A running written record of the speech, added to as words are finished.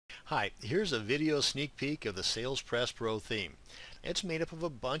Hi, here's a video sneak peek of the Salespress Pro theme. It's made up of a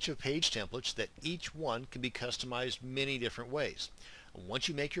bunch of page templates that each one can be customized many different ways. Once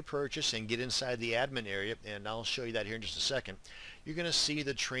you make your purchase and get inside the admin area, and I'll show you that here in just a second, you're going to see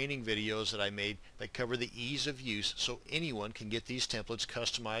the training videos that I made that cover the ease of use so anyone can get these templates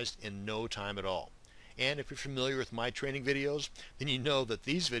customized in no time at all. And if you're familiar with my training videos, then you know that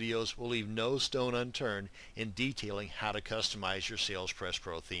these videos will leave no stone unturned in detailing how to customize your Salespress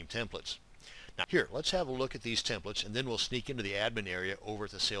Pro theme templates. Now here, let's have a look at these templates and then we'll sneak into the admin area over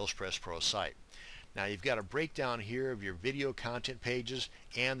at the Salespress Pro site. Now you've got a breakdown here of your video content pages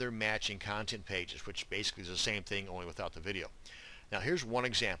and their matching content pages, which basically is the same thing only without the video. Now here's one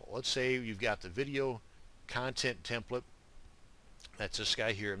example. Let's say you've got the video content template. That's this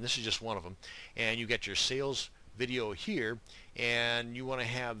guy here, and this is just one of them. And you got your sales video here, and you want to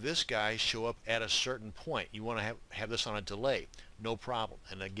have this guy show up at a certain point. You want to have this on a delay. No problem.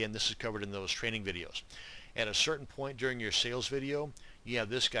 And again, this is covered in those training videos. At a certain point during your sales video, you have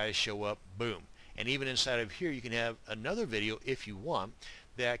this guy show up, boom. And even inside of here, you can have another video if you want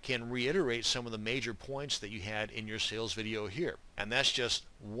that can reiterate some of the major points that you had in your sales video here. And that's just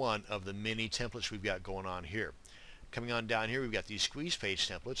one of the many templates we've got going on here. Coming on down here, we've got these squeeze page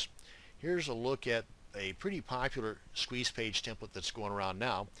templates. Here's a look at a pretty popular squeeze page template that's going around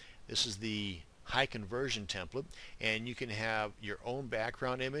now. This is the high conversion template, and you can have your own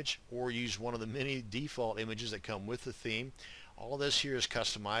background image or use one of the many default images that come with the theme. All this here is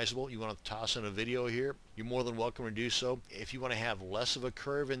customizable. You want to toss in a video here, you're more than welcome to do so. If you want to have less of a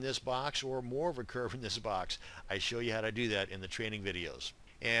curve in this box or more of a curve in this box, I show you how to do that in the training videos.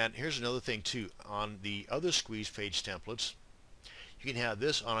 And here's another thing too. On the other squeeze page templates, you can have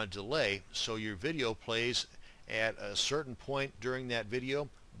this on a delay, so your video plays at a certain point during that video.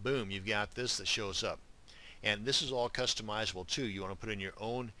 Boom, you've got this that shows up. And this is all customizable too. You want to put in your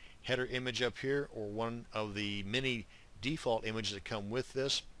own header image up here or one of the many default images that come with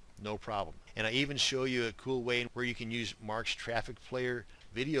this, no problem. And I even show you a cool way where you can use Mark's Traffic Player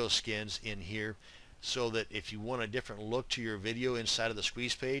video skins in here, so that if you want a different look to your video inside of the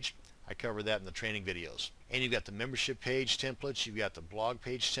squeeze page, I cover that in the training videos. And you've got the membership page templates, you've got the blog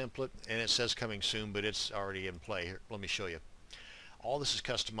page template, and it says coming soon, but it's already in play. Here, let me show you. All this is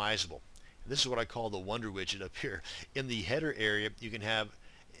customizable. This is what I call the Wonder Widget up here. In the header area, you can have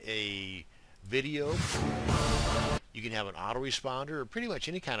a video, you can have an autoresponder, or pretty much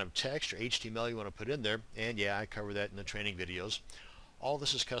any kind of text or HTML you want to put in there, and yeah, I cover that in the training videos. All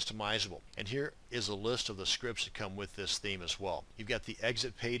this is customizable, and here is a list of the scripts that come with this theme as well. You've got the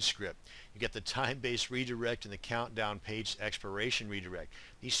exit page script, you've got the time-based redirect and the countdown page expiration redirect.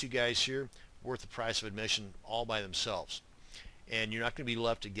 These two guys here, worth the price of admission all by themselves. And you're not going to be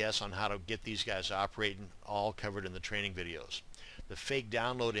left to guess on how to get these guys operating, all covered in the training videos. The fake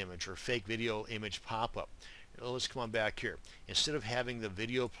download image or fake video image pop-up. Let's come on back here. Instead of having the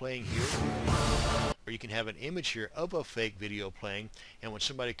video playing here, or you can have an image here of a fake video playing, and when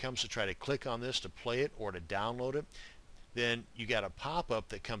somebody comes to try to click on this to play it or to download it, then you got a pop-up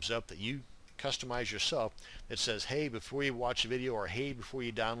that comes up that you customize yourself that says, hey, before you watch the video, or hey, before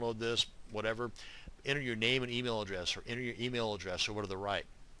you download this, whatever, enter your name and email address, or enter your email address over to the right.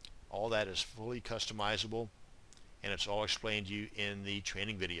 All that is fully customizable, and it's all explained to you in the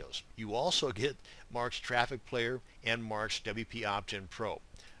training videos. You also get Mark's Traffic Player and Mark's WP Opt-in Pro.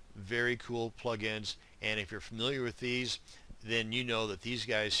 Very cool plugins, and if you're familiar with these, then you know that these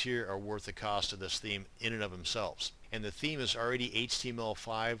guys here are worth the cost of this theme in and of themselves. And the theme is already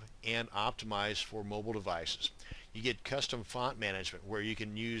HTML5 and optimized for mobile devices. You get custom font management where you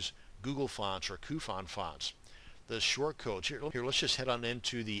can use Google fonts or Kufon fonts. The shortcodes here, let's just head on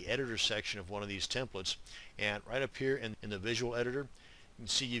into the editor section of one of these templates, and right up here in the visual editor, you can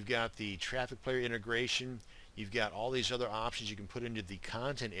see you've got the Traffic Player integration. You've got all these other options you can put into the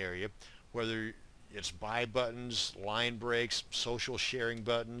content area, whether it's buy buttons, line breaks, social sharing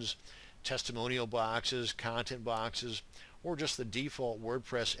buttons, testimonial boxes, content boxes, or just the default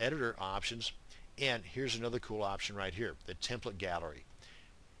WordPress editor options. And here's another cool option right here, the template gallery.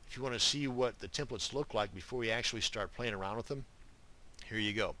 If you want to see what the templates look like before we actually start playing around with them, here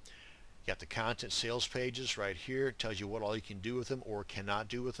you go. You got the content sales pages right here. It tells you what all you can do with them or cannot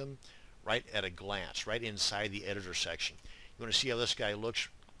do with them right at a glance, right inside the editor section. You want to see how this guy looks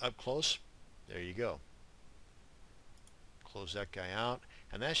up close? There you go. Close that guy out.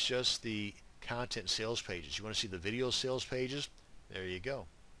 And that's just the content sales pages. You want to see the video sales pages? There you go.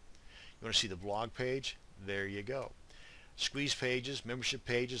 You want to see the blog page? There you go. Squeeze pages, membership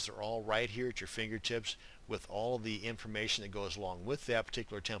pages, they're all right here at your fingertips with all of the information that goes along with that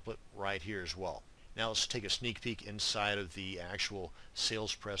particular template right here as well. Now let's take a sneak peek inside of the actual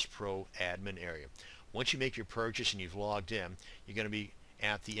Salespress Pro admin area. Once you make your purchase and you've logged in, you're going to be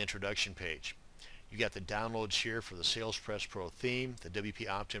at the introduction page. You got the downloads here for the Salespress Pro theme, the WP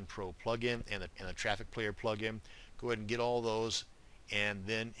Opt-in Pro plugin, and the Traffic Player plugin. Go ahead and get all those and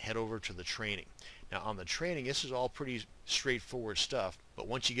then head over to the training. Now on the training, this is all pretty straightforward stuff, but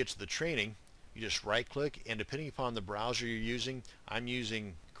once you get to the training, you just right click, and depending upon the browser you're using, I'm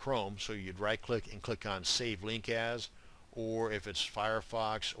using Chrome, so you'd right click and click on Save Link As, or if it's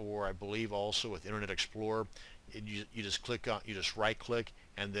Firefox, or I believe also with Internet Explorer, you just right click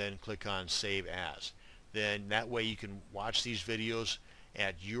and then click on Save As. Then that way you can watch these videos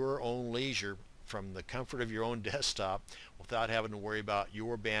at your own leisure from the comfort of your own desktop without having to worry about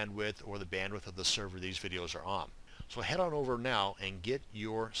your bandwidth or the bandwidth of the server these videos are on. So head on over now and get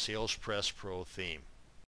your Salespress Pro theme.